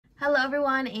Hello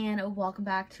everyone and welcome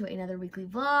back to another weekly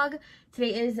vlog.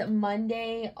 Today is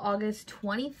Monday, August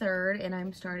 23rd and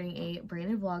I'm starting a brand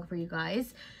new vlog for you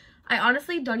guys. I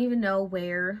honestly don't even know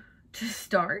where to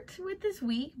start with this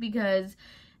week because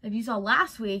if you saw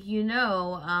last week, you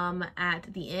know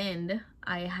at the end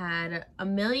I had a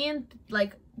million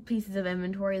pieces of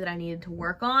inventory that I needed to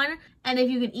work on. And if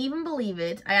you can even believe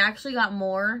it, I actually got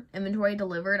more inventory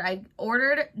delivered. I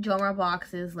ordered JOMAR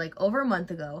boxes like over a month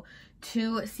ago,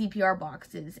 2 CPR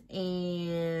boxes,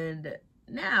 and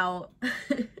now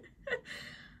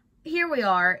here we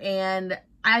are and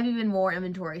I have even more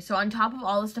inventory. So on top of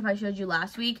all the stuff I showed you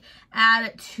last week,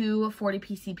 add 2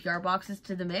 40-piece CPR boxes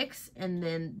to the mix, and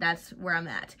then that's where I'm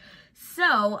at.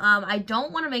 So I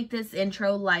don't want to make this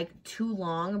intro like too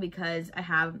long because I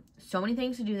have so many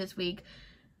things to do this week.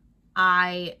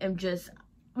 My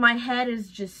head is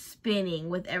just spinning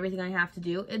with everything I have to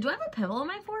do. Do I have a pimple on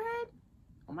my forehead?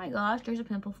 Oh my gosh, there's a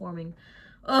pimple forming.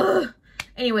 Ugh.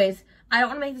 Anyways, I don't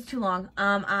want to make this too long.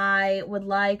 I would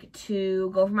like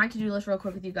to go over my to-do list real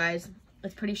quick with you guys.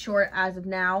 It's pretty short as of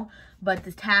now, but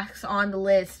the tasks on the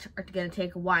list are going to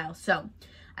take a while. So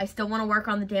I still want to work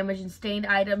on the damaged and stained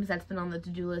items. That's been on the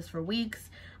to-do list for weeks.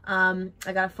 I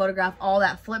got to photograph all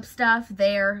that flip stuff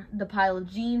there. The pile of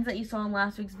jeans that you saw in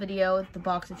last week's video. The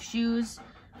box of shoes.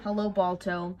 Hello,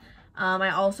 Balto. I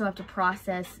also have to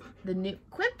process the new...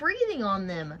 Quit breathing on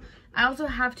them. I also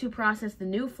have to process the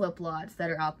new flip lots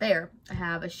that are out there. I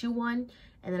have a shoe one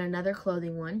and then another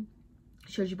clothing one. I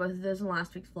showed you both of those in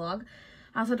last week's vlog.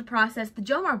 I also have to process the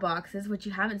JOMAR boxes, which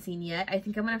you haven't seen yet. I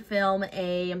think I'm going to film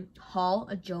a haul,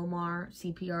 a JOMAR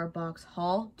CPR box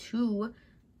haul,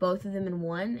 both of them in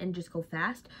one, and just go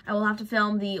fast. I will have to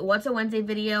film the What's a Wednesday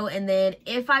video, and then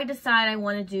if I decide I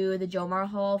want to do the JOMAR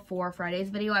haul for Friday's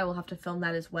video, I will have to film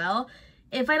that as well.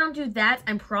 If I don't do that,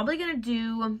 I'm probably going to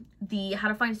do the How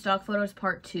to Find Stock Photos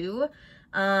Part 2,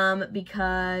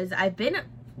 because I've been,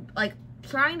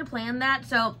 trying to plan that.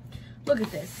 So, look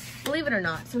at this. Believe it or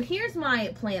not. So, here's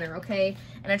my planner, okay?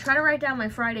 And I try to write down my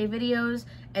Friday videos,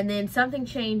 and then something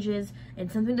changes,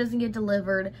 and something doesn't get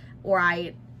delivered, or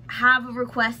I have a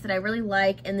request that I really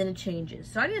like, and then it changes.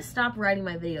 So, I need to stop writing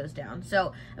my videos down.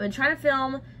 So, I've been trying to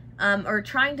film, or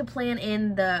trying to plan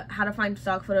in the How to Find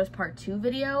Stock Photos Part 2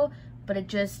 video, but it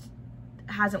just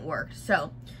hasn't worked.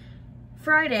 So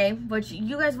Friday, which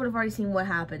you guys would have already seen what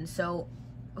happened, so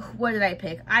what did I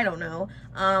pick? I don't know,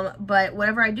 but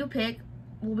whatever I do pick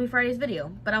will be Friday's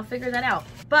video, but I'll figure that out.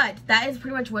 But that is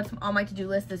pretty much what's on my to-do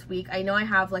list this week. I know I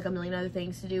have like a million other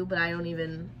things to do, but I don't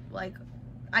even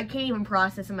I can't even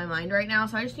process in my mind right now,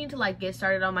 so I just need to get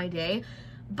started on my day.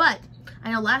 But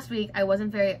I know last week I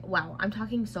wasn't very, wow, I'm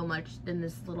talking so much in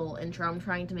this little intro. I'm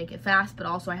trying to make it fast, but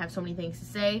also I have so many things to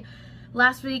say.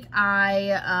 Last week,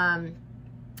 as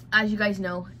you guys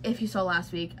know, if you saw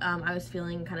last week, I was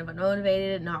feeling kind of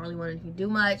unmotivated, not really wanting to do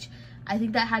much. I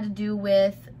think that had to do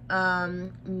with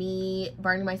me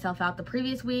burning myself out the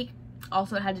previous week.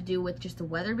 Also, it had to do with just the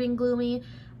weather being gloomy.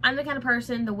 I'm the kind of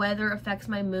person, the weather affects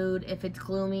my mood. If it's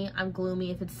gloomy, I'm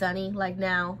gloomy. If it's sunny, like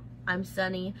now, I'm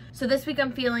sunny. So this week,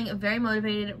 I'm feeling very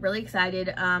motivated, really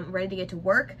excited, ready to get to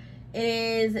work. It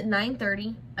is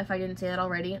 9:30, if I didn't say that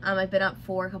already. I've been up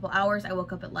for a couple hours. I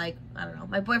woke up at I don't know.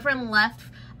 My boyfriend left.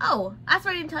 Oh, that's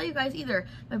what I didn't tell you guys either.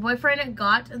 My boyfriend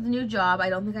got the new job. I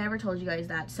don't think I ever told you guys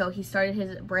that. So he started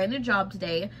his brand new job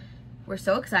today. We're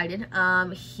so excited.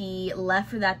 He left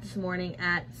for that this morning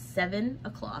at 7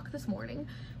 o'clock this morning,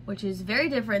 which is very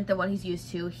different than what he's used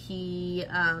to. He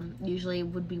usually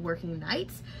would be working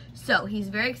nights. So he's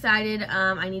very excited.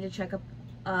 I need to check up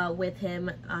with him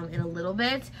in a little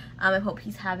bit. I hope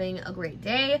he's having a great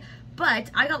day. But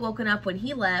I got woken up when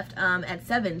he left at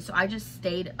 7, so I just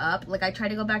stayed up. I tried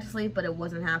to go back to sleep, but it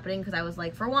wasn't happening because I was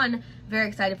for one, very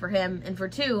excited for him, and for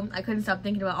two, I couldn't stop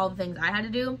thinking about all the things I had to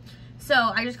do. So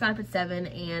I just got up at 7,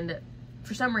 and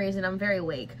for some reason, I'm very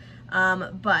awake.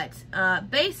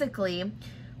 Basically,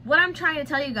 what I'm trying to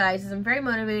tell you guys is I'm very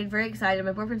motivated, very excited.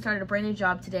 My boyfriend started a brand new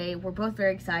job today. We're both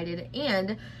very excited,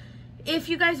 and if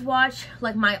you guys watch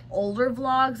my older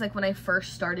vlogs, when I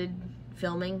first started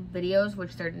filming videos,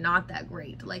 which they're not that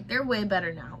great, they're way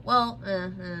better now. Well,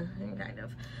 kind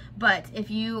of. But if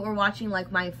you were watching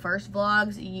my first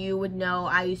vlogs, you would know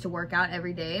I used to work out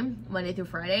every day, Monday through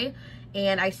Friday,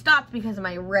 and I stopped because of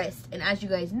my wrist. And as you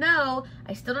guys know,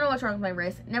 I still don't know what's wrong with my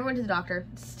wrist. Never went to the doctor.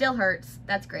 Still hurts.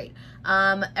 That's great.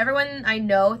 Everyone I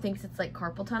know thinks it's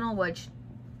carpal tunnel, which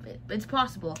it's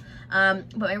possible,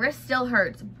 but my wrist still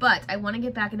hurts. But I want to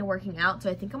get back into working out, so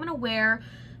I think I'm gonna wear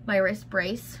my wrist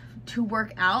brace to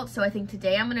work out. So I think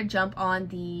today I'm gonna jump on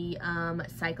the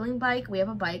cycling bike. We have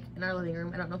a bike in our living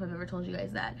room. I don't know if I've ever told you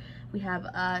guys that. We have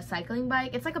a cycling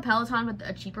bike. It's like a Peloton but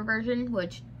a cheaper version,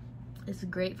 which is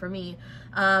great for me.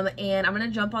 And I'm gonna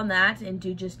jump on that and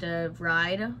do just a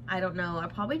ride. I don't know, I'll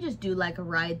probably just do like a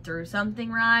ride through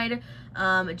something ride,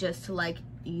 just to like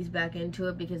ease back into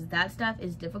it, because that stuff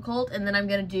is difficult. And then I'm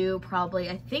gonna do probably,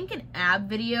 I think, an ab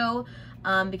video,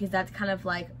 because that's kind of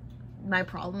like my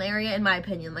problem area, in my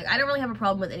opinion. Like, I don't really have a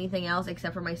problem with anything else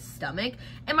except for my stomach,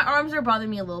 and my arms are bothering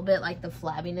me a little bit, like the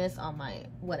flabbiness on my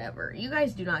whatever. You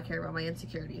guys do not care about my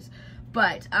insecurities.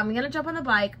 But I'm gonna jump on the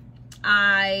bike.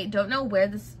 I don't know where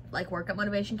this like workout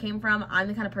motivation came from. I'm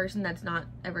the kind of person that's not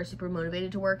ever super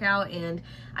motivated to work out, and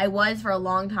I was for a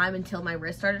long time until my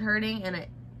wrist started hurting. And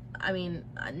I mean,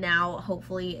 now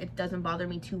hopefully it doesn't bother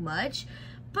me too much.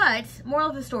 But moral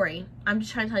of the story, I'm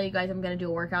just trying to tell you guys I'm gonna do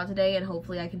a workout today, and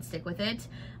hopefully I can stick with it.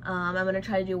 I'm gonna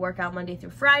try to do a workout Monday through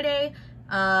Friday,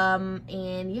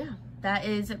 and yeah, that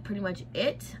is pretty much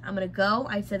it. I'm gonna go.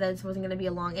 I said that this wasn't gonna be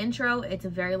a long intro. It's a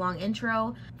very long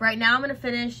intro. Right now I'm gonna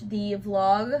finish the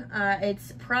vlog.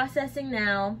 It's processing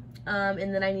now,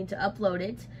 and then I need to upload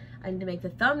it. I need to make the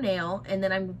thumbnail, and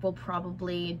then I will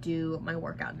probably do my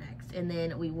workout next, and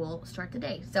then we will start the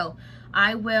day. So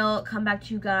I will come back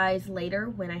to you guys later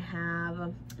when I have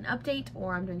an update,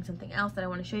 or I'm doing something else that I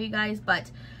want to show you guys. But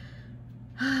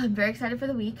I'm very excited for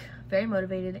the week, very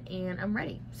motivated, and I'm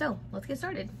ready. So let's get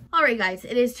started. Alright guys,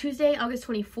 it is Tuesday, August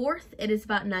 24th. It is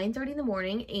about 9:30 in the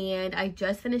morning, and I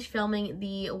just finished filming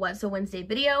the What So Wednesday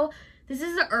video. This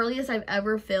is the earliest I've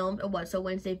ever filmed a What So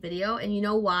Wednesday video, and you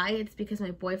know why? It's because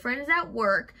my boyfriend is at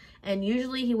work, and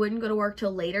usually he wouldn't go to work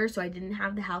till later, so I didn't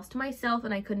have the house to myself,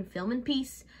 and I couldn't film in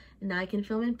peace, and now I can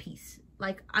film in peace.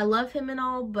 Like, I love him and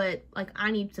all, but like,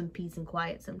 I need some peace and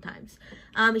quiet sometimes.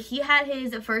 He had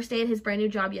his first day at his brand new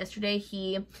job yesterday.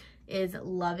 He is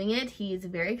loving it. He's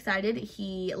very excited.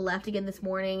 He left again this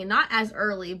morning, not as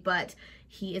early, but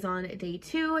he is on day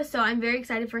 2, so I'm very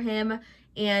excited for him.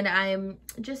 And I'm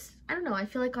just, I don't know, I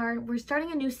feel like we're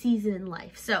starting a new season in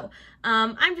life. So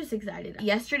I'm just excited.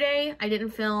 Yesterday, I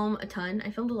didn't film a ton.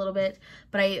 I filmed a little bit,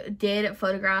 but I did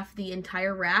photograph the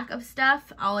entire rack of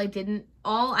stuff. All I didn't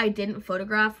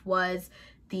photograph was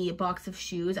the box of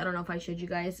shoes. I don't know if I showed you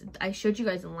guys. I showed you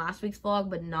guys in last week's vlog,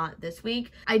 but not this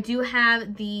week. I do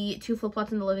have the 2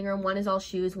 flip-flops in the living room. One is all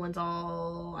shoes, one's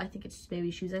all, I think it's maybe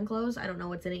shoes and clothes. I don't know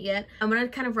what's in it yet. I'm gonna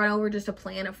kind of run over just a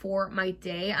plan for my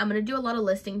day. I'm gonna do a lot of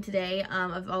listing today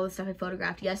of all the stuff I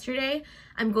photographed yesterday.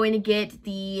 I'm going to get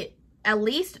at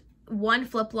least one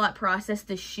flip-flop process,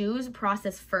 the shoes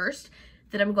process first.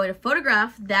 Then I'm going to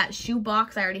photograph that shoe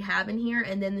box I already have in here,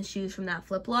 and then the shoes from that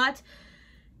flip-flop.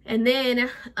 And then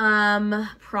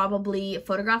probably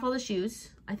photograph all the shoes.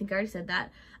 I think I already said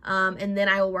that. And then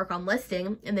I will work on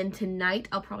listing. And then tonight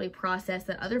I'll probably process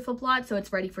that other flip-flop so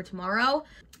it's ready for tomorrow.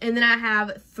 And then I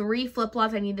have 3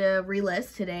 flip-flops I need to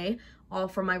relist today, all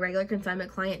from my regular consignment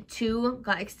client. 2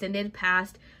 got extended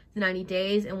past the 90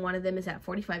 days, and 1 of them is at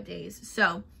 45 days.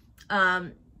 So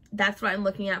that's what I'm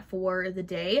looking at for the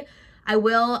day.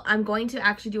 I'm going to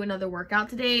actually do another workout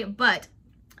today, but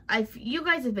you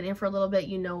guys have been in for a little bit,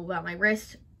 you know about my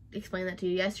wrist. Explained that to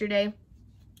you yesterday.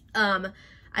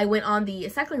 I went on the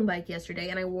cycling bike yesterday,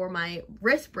 and I wore my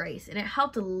wrist brace, and it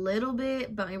helped a little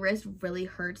bit, but my wrist really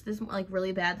hurts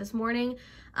really bad this morning.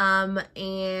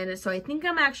 And so I think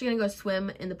I'm actually gonna go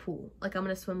swim in the pool. Like, I'm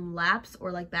gonna swim laps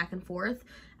or like back and forth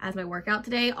as my workout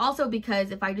today. Also, because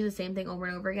if I do the same thing over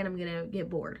and over again, I'm gonna get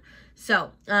bored.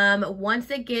 So once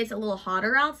it gets a little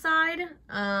hotter outside,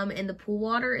 and the pool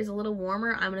water is a little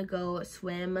warmer, I'm gonna go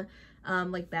swim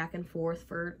like back and forth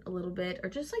for a little bit, or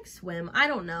just like swim. I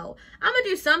don't know. I'm gonna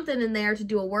do something in there to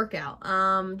do a workout,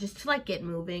 just to like get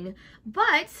moving.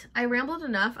 But I rambled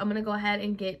enough. I'm gonna go ahead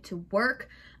and get to work.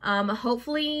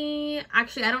 Hopefully,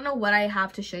 actually, I don't know what I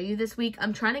have to show you this week.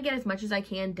 I'm trying to get as much as I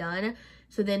can done,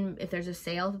 so then if there's a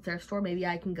sale at the thrift store, maybe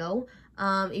I can go,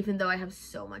 even though I have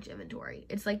so much inventory.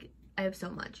 It's like, I have so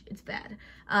much, it's bad.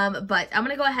 But I'm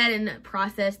gonna go ahead and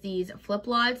process these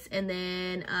flip-flops, and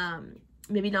then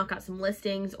maybe knock out some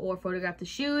listings or photograph the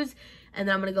shoes, and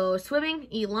then I'm gonna go swimming,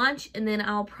 eat lunch, and then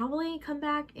I'll probably come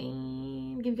back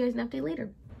and give you guys an update later.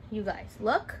 You guys,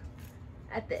 look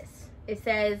at this. It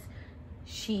says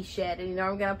she shed, and you know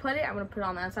where I'm gonna put it? I'm gonna put it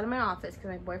on the outside of my office,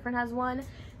 because my boyfriend has one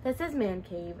that says man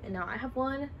cave, and now I have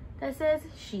one that says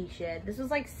she shed. This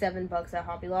was like $7 at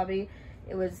Hobby Lobby.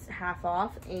 It was half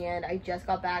off, and I just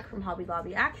got back from Hobby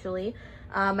Lobby actually.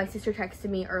 My sister texted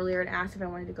me earlier and asked if I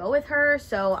wanted to go with her,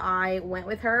 so I went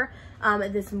with her.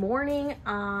 This morning,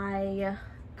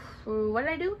 what did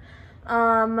I do?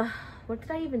 What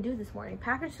did I even do this morning?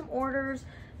 Packaged some orders,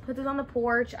 put those on the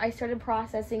porch. I started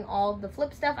processing all the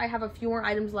flip stuff. I have a few more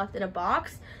items left in a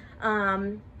box.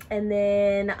 And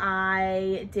then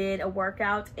I did a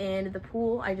workout in the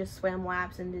pool. I just swam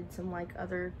laps and did some like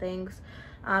other things.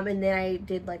 And then I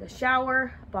did like a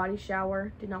shower, a body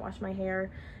shower, did not wash my hair.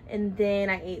 And then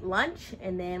I ate lunch,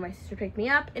 and then my sister picked me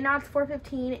up, and now it's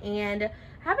 4:15, and I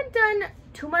haven't done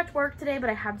too much work today, but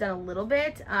I have done a little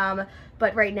bit.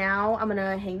 But right now I'm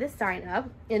gonna hang this sign up,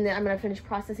 and then I'm gonna finish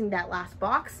processing that last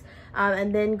box,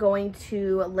 and then going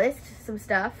to list some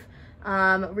stuff,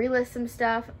 relist some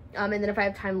stuff, and then if I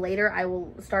have time later, I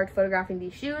will start photographing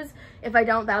these shoes. If I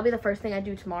don't, that'll be the first thing I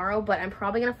do tomorrow, but I'm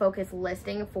probably gonna focus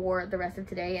listing for the rest of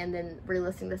today and then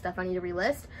relisting the stuff I need to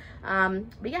relist.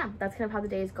 But yeah, that's kind of how the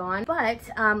day is gone. But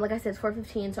like I said, it's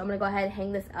 4:15, so I'm gonna go ahead and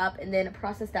hang this up and then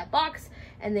process that box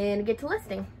and then get to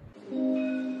listing.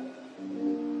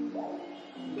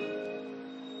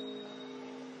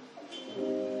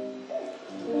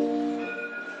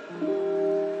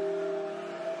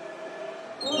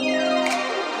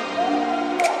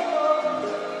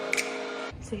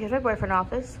 So here's my boyfriend's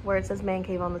office where it says man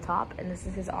cave on the top, and this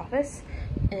is his office.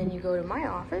 And then you go to my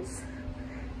office,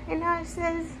 and now it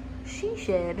says she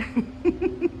shed.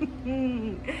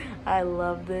 I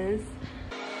love this.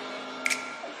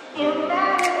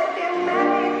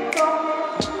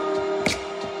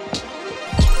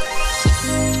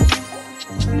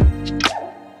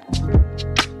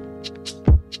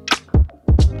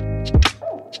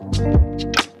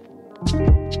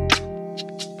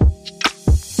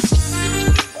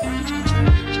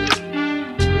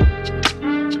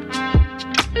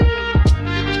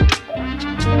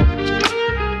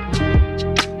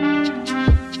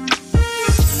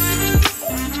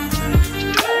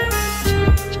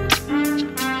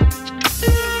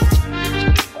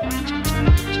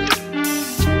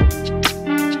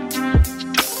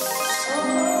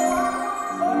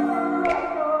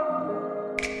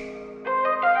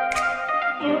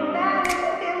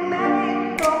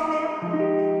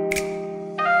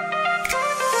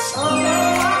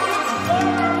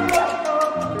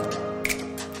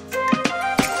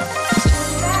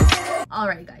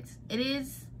 Alright guys, it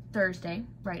is Thursday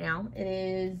right now. It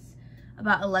is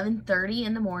about 11:30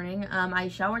 in the morning. I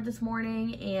showered this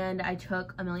morning and I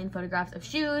took a million photographs of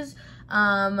shoes.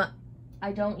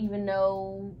 I don't even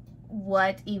know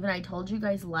what even I told you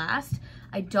guys last.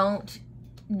 I don't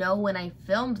know when I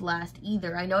filmed last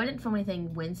either. I know I didn't film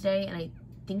anything Wednesday, and I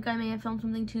think I may have filmed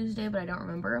something Tuesday, but I don't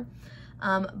remember.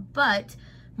 But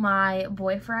my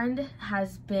boyfriend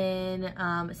has been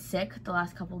sick the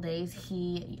last couple days.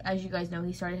 He, as you guys know,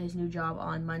 he started his new job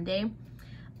on Monday.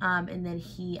 And then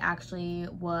he actually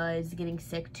was getting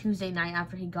sick Tuesday night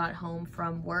after he got home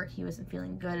from work. He wasn't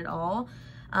feeling good at all.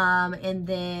 And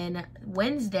then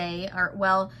Wednesday, or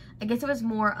well, I guess it was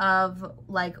more of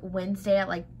like Wednesday at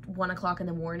like 1 o'clock in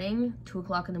the morning, 2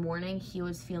 o'clock in the morning, he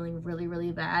was feeling really,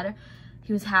 really bad.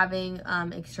 He was having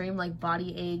extreme like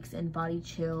body aches and body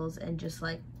chills and just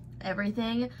like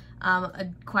everything,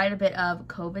 quite a bit of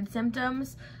COVID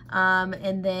symptoms.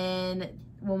 And then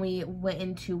when we went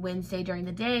into Wednesday during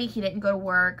the day, he didn't go to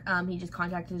work. He just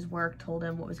contacted his work, told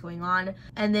him what was going on.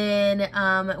 And then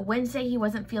Wednesday, he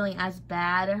wasn't feeling as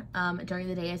bad during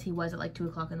the day as he was at like 2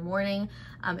 o'clock in the morning.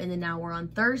 And then now we're on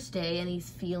Thursday, and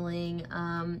he's feeling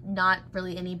not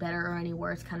really any better or any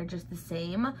worse, kind of just the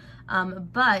same.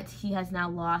 But he has now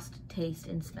lost taste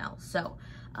and smell. So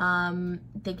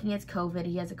thinking it's COVID.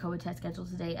 He has a COVID test scheduled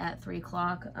today at 3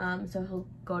 o'clock. So he'll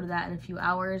go to that in a few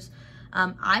hours.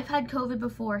 I've had COVID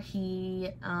before. He,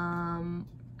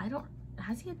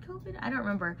 has he had COVID? I don't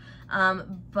remember.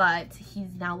 But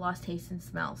he's now lost taste and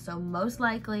smell. So most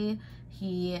likely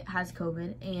he has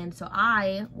COVID. And so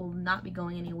I will not be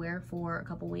going anywhere for a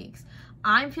couple weeks.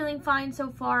 I'm feeling fine so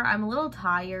far. I'm a little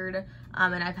tired.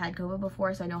 And I've had COVID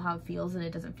before, so I know how it feels, and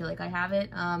it doesn't feel like I have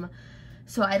it.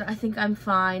 So I think I'm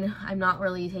fine. I'm not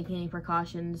really taking any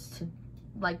precautions to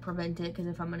like prevent it, because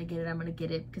if I'm gonna get it, I'm gonna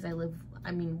get it, because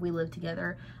we live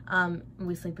together, and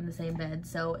we sleep in the same bed.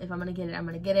 So if I'm gonna get it, I'm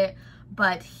gonna get it.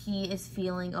 But he is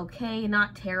feeling okay,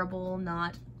 not terrible,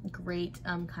 not great,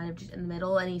 kind of just in the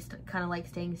middle, and he's kind of like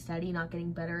staying steady, not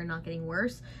getting better and not getting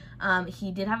worse.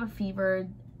 He did have a fever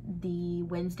the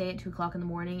Wednesday at 2 o'clock in the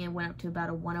morning and went up to about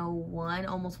a 101,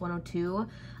 almost 102.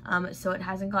 So it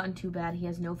hasn't gotten too bad. He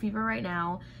has no fever right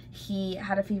now. He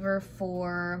had a fever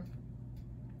for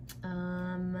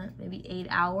maybe 8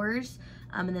 hours,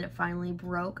 and then it finally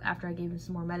broke after I gave him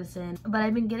some more medicine. But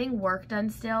I've been getting work done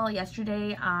still.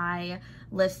 Yesterday I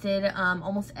listed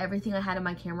almost everything I had in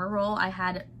my camera roll. I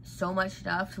had so much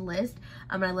stuff to list,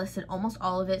 and I listed almost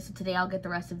all of it, so today I'll get the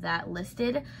rest of that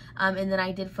listed. And then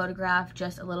I did photograph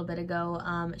just a little bit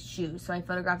ago shoes. So I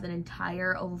photographed an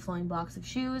entire overflowing box of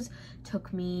shoes.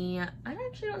 Took me, I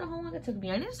actually don't know how long it took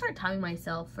me. I need to start timing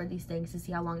myself for these things to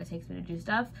see how long it takes me to do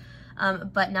stuff.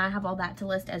 But now I have all that to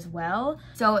list as well.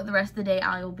 So the rest of the day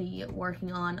I will be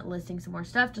working on listing some more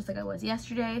stuff, just like I was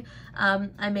yesterday.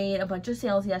 I made a bunch of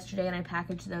sales yesterday and I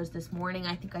packaged those this morning.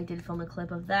 I think I did film a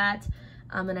clip of that.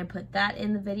 And I put that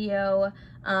in the video.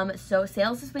 So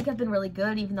sales this week have been really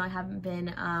good, even though I haven't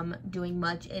been doing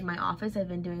much in my office. I've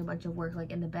been doing a bunch of work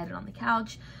like in the bed and on the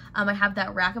couch. I have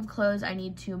that rack of clothes I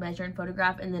need to measure and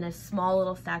photograph, and then a small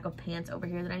little stack of pants over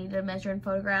here that I need to measure and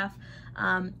photograph.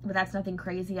 But that's nothing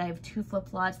crazy. I have 2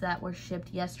 flip-flops that were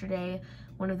shipped yesterday.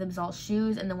 One of them is all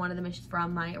shoes, and then one of them is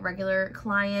from my regular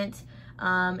client.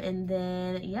 And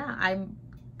then, yeah, I'm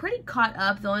pretty caught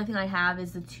up. The only thing I have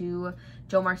is the 2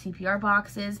 JOMAR CPR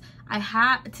boxes.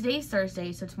 Today's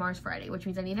Thursday, so tomorrow's Friday, which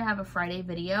means I need to have a Friday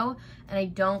video, and I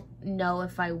don't know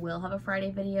if I will have a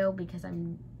Friday video because I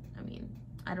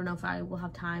don't know if I will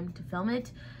have time to film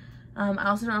it. I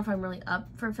also don't know if I'm really up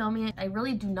for filming it. I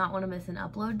really do not want to miss an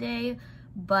upload day,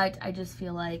 but I just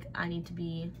feel like I need to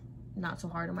be not so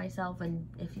hard on myself, and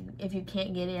if you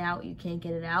can't get it out, you can't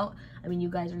get it out. I mean, you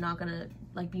guys are not gonna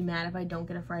like be mad if I don't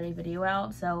get a Friday video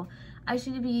out, so I just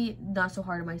need to be not so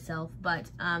hard on myself.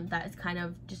 But that is kind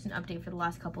of just an update for the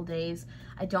last couple days.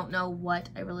 I don't know what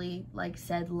I really like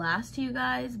said last to you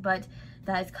guys, but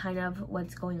that is kind of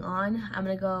what's going on. I'm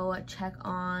gonna go check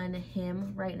on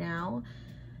him right now,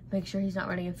 make sure he's not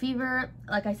running a fever.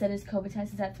 Like I said, his COVID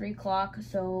test is at 3 o'clock,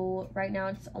 so right now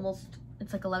it's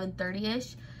like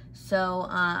 11:30ish. So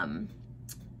I'm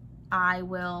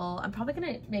probably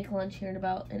gonna make lunch here in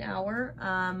about an hour,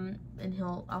 and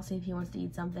I'll see if he wants to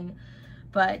eat something.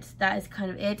 But that is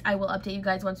kind of it. I will update you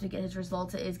guys once we get his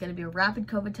results. It is gonna be a rapid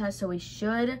COVID test, so we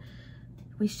should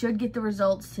get the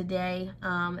results today.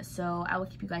 So I will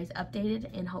keep you guys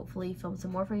updated and hopefully film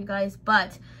some more for you guys,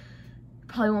 but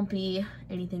probably won't be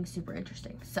anything super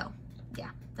interesting. So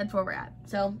yeah, that's where we're at.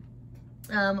 So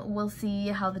we'll see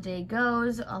how the day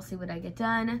goes. I'll see what I get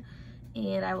done,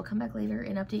 and I will come back later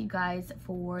and update you guys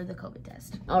for the COVID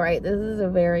test. All right, this is a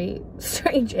very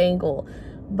strange angle,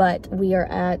 but we are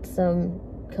at some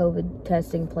COVID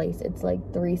testing place. It's like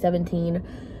 3:17.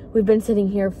 We've been sitting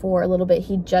here for a little bit.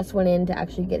 He just went in to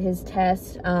actually get his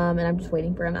test, and I'm just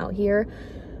waiting for him out here.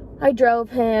 I drove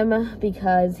him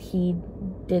because he's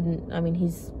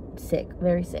sick,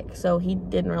 very sick, so he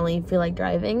didn't really feel like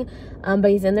driving,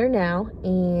 but he's in there now,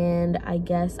 and I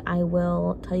guess I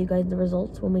will tell you guys the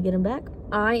results when we get him back.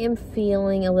 I am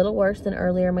feeling a little worse than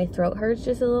earlier. My throat hurts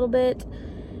just a little bit,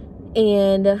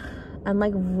 and I'm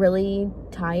like really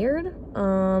tired,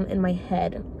 and my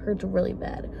head hurts really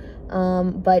bad,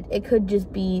 but it could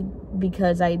just be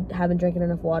because I haven't drinking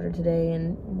enough water today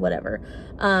and whatever.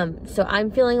 So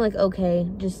I'm feeling like okay,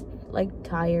 just like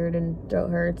tired and throat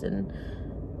hurts, and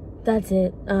that's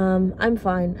it. I'm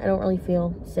fine. I don't really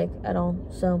feel sick at all.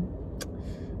 So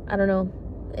I don't know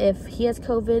if he has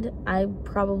COVID. I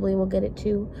probably will get it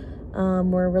too.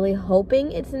 We're really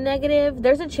hoping it's negative.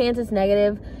 There's a chance it's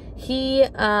negative.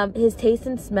 His taste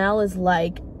and smell is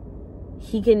like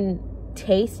he can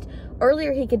taste.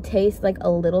 Earlier he could taste like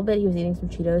a little bit. He was eating some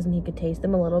Cheetos and he could taste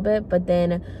them a little bit, but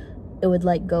then it would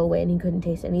like go away and he couldn't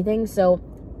taste anything. So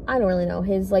I don't really know.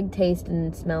 His like taste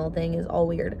and smell thing is all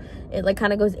weird. It like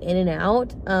kind of goes in and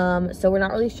out. So we're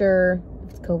not really sure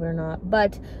if it's COVID or not,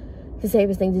 but the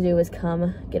safest thing to do is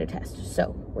come get a test.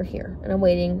 So we're here and I'm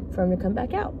waiting for him to come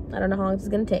back out. I don't know how long this is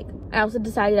gonna take. I also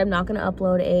decided I'm not gonna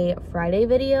upload a Friday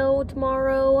video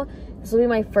tomorrow. This will be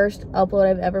my first upload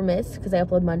I've ever missed because I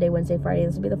upload Monday, Wednesday, Friday.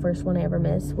 This will be the first one I ever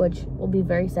miss, which will be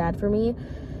very sad for me.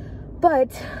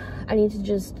 But I need to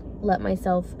just let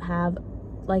myself have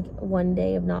like one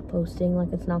day of not posting.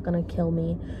 Like it's not gonna kill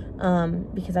me,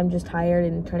 because I'm just tired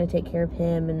and trying to take care of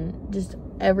him and just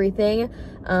everything.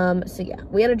 So yeah,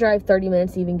 we had to drive 30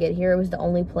 minutes to even get here. It was the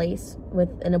only place with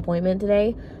an appointment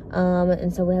today,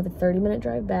 and so we have a 30-minute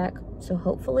drive back. So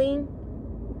hopefully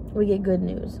we get good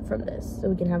news from this so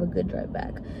we can have a good drive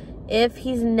back. If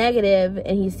he's negative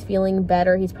and he's feeling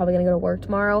better, he's probably gonna go to work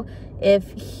tomorrow.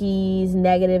 If he's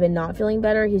negative and not feeling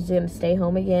better, he's gonna stay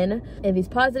home again. If he's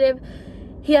positive,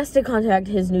 he has to contact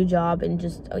his new job and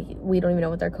just, we don't even know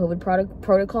what their COVID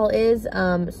protocol is.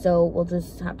 So we'll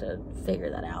just have to figure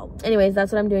that out. Anyways,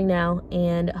 that's what I'm doing now.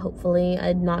 And hopefully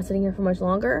I'm not sitting here for much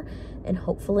longer. And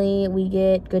hopefully we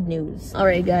get good news. All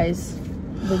right, guys,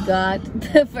 we got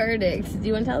the verdict. Do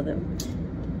you want to tell them?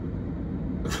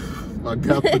 I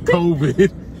got the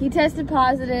COVID. He tested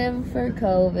positive for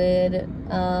COVID.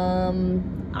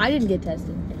 I didn't get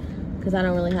tested because I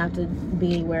don't really have to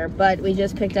be anywhere, but we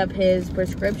just picked up his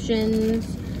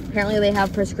prescriptions. Apparently they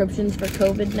have prescriptions for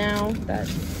COVID now. That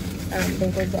I don't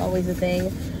think was always a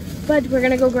thing. But we're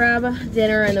gonna go grab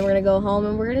dinner and then we're gonna go home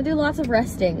and we're gonna do lots of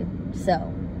resting.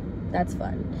 So that's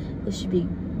fun. This should be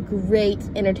great,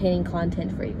 entertaining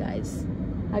content for you guys.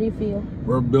 How do you feel?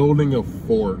 We're building a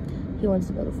fort. He wants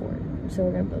to build a fort, so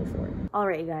we're gonna build a fort. All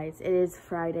right, you guys, it is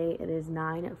Friday. It is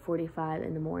 9:45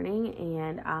 in the morning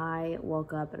and I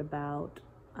woke up at about,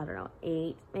 I don't know,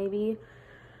 8 maybe.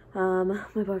 My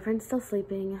boyfriend's still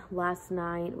sleeping. Last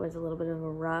night was a little bit of a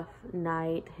rough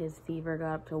night. His fever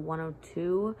got up to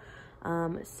 102.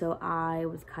 So I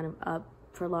was kind of up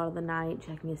for a lot of the night,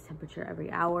 checking his temperature every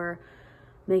hour,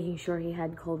 making sure he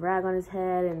had cold rag on his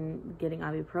head and getting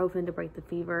ibuprofen to break the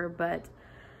fever. But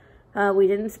we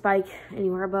didn't spike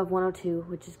anywhere above 102,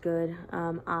 which is good.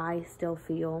 I still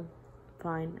feel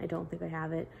fine. I don't think I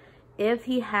have it. If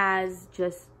he has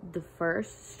just the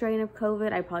first strain of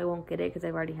COVID, I probably won't get it because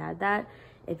I've already had that.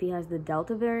 If he has the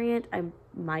Delta variant, I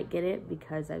might get it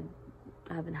because I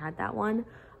haven't had that one.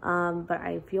 But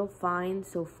I feel fine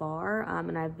so far,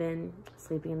 and I've been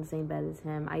sleeping in the same bed as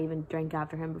him. I even drank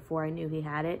after him before I knew he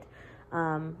had it.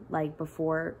 Like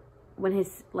before, when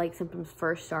his symptoms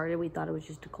first started, we thought it was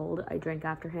just a cold. I drank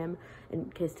after him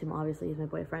and kissed him. Obviously, he's my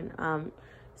boyfriend.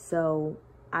 So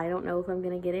I don't know if I'm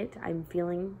gonna get it. I'm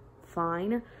feeling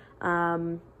fine.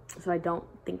 So I don't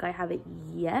think I have it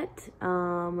yet.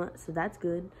 So that's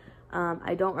good.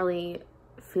 I don't really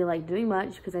feel like doing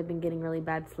much because I've been getting really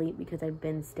bad sleep because I've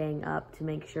been staying up to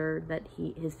make sure that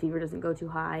his fever doesn't go too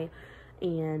high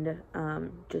and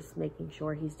just making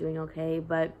sure he's doing okay.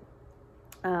 But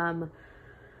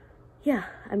yeah,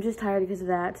 I'm just tired because of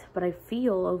that, but I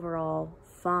feel overall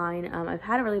fine. I've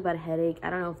had a really bad headache. I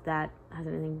don't know if that has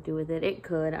anything to do with it. It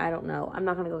could. I don't know. I'm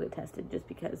not gonna go get tested just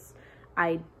because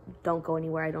I don't go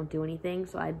anywhere. I don't do anything,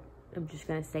 so I'm just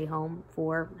gonna stay home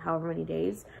for however many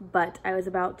days. But I was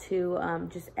about to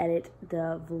just edit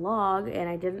the vlog, and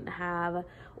I don't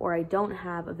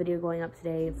have a video going up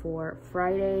today for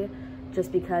Friday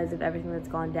just because of everything that's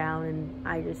gone down, and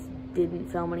I just didn't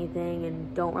film anything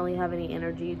and don't really have any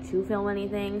energy to film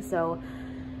anything. So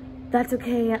that's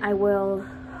okay. I will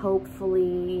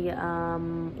hopefully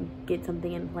get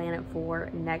something and plan it for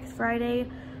next Friday.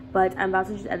 But I'm about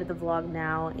to just edit the vlog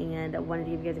now, and I wanted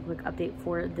to give you guys a quick update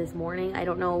for this morning. I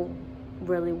don't know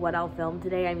really what I'll film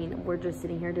today. I mean, we're just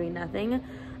sitting here doing nothing.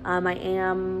 I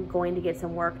am going to get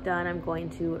some work done. I'm going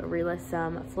to relist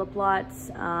some flip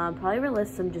lots, probably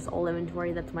relist some just old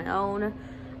inventory that's my own.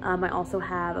 I also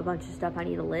have a bunch of stuff I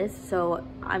need to list, so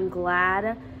I'm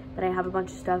glad that I have a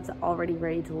bunch of stuff that's already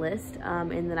ready to list,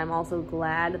 and then I'm also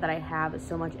glad that I have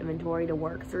so much inventory to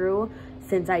work through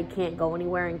since I can't go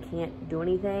anywhere and can't do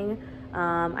anything.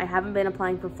 I haven't been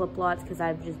applying for flip lots because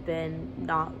I've just been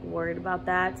not worried about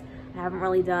that. I haven't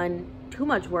really done too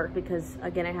much work because,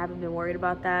 again, I haven't been worried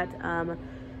about that.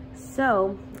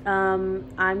 So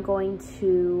I'm going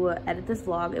to edit this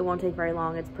vlog. It won't take very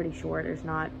long. It's pretty short. There's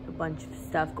not a bunch of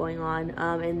stuff going on.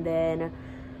 And then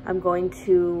I'm going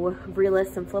to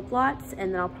relist some flip lots,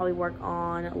 and then I'll probably work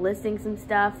on listing some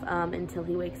stuff until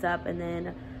he wakes up, and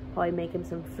then probably make him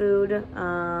some food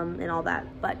and all that.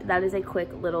 But that is a quick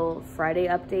little Friday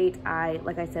update.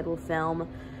 Like I said, will film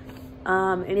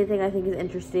anything I think is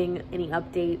interesting, any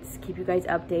updates, keep you guys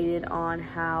updated on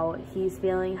how he's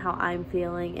feeling, how I'm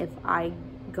feeling, if I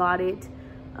got it,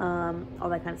 all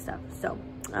that kind of stuff. So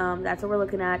that's what we're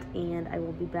looking at, and I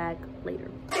will be back later.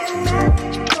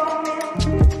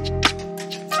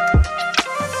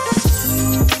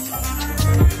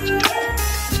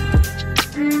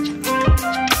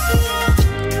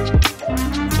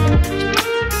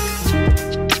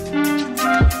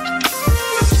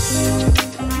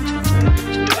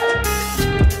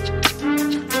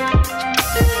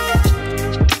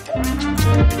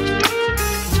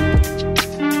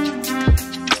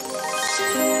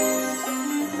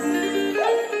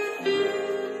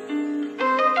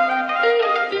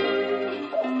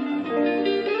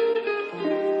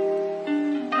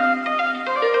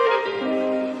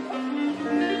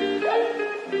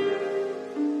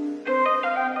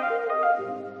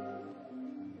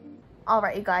 All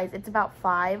right, you guys, it's about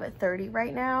 5:30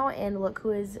 right now, and look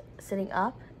who is sitting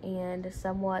up and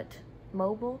somewhat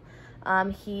mobile.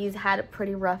 He's had a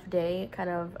pretty rough day, kind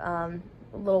of a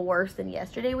little worse than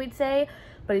yesterday, we'd say,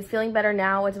 but he's feeling better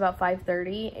now. It's about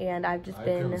 5:30, and I've just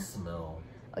been... I can smell.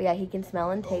 Oh yeah, he can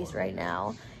smell and taste right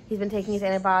now. He's been taking his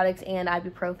antibiotics and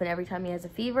ibuprofen every time he has a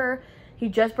fever. He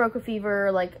just broke a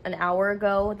fever like an hour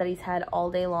ago that he's had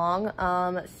all day long.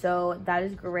 So that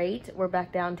is great. We're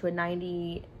back down to a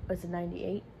 90, was it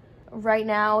 98? Right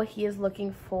now, he is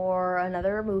looking for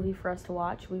another movie for us to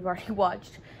watch. We've already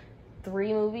watched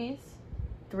 3 movies,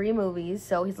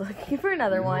 so he's looking for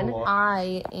another one.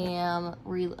 I am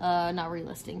not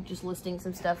relisting, just listing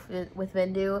some stuff with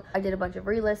Vendu. I did a bunch of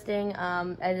relisting,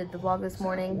 edited the vlog this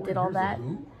morning, did all that.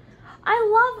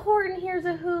 I love Horton Hears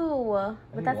a Who,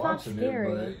 but that's not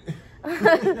scary.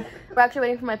 We're actually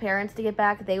waiting for my parents to get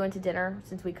back. They went to dinner.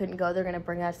 Since we couldn't go, they're gonna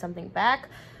bring us something back.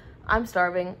 I'm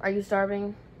starving. Are you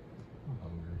starving? I'm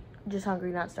hungry. Just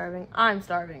hungry, not starving. I'm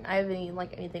starving. I haven't eaten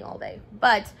like anything all day,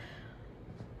 but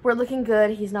we're looking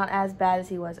good. He's not as bad as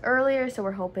he was earlier, so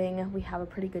we're hoping we have a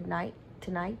pretty good night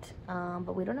tonight,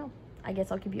 but we don't know. I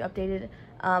guess I'll keep you updated.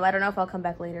 I don't know if I'll come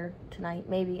back later tonight.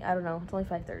 Maybe. I don't know. It's only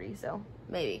 5:30, so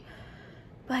maybe.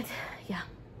 But yeah,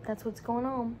 that's what's going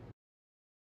on.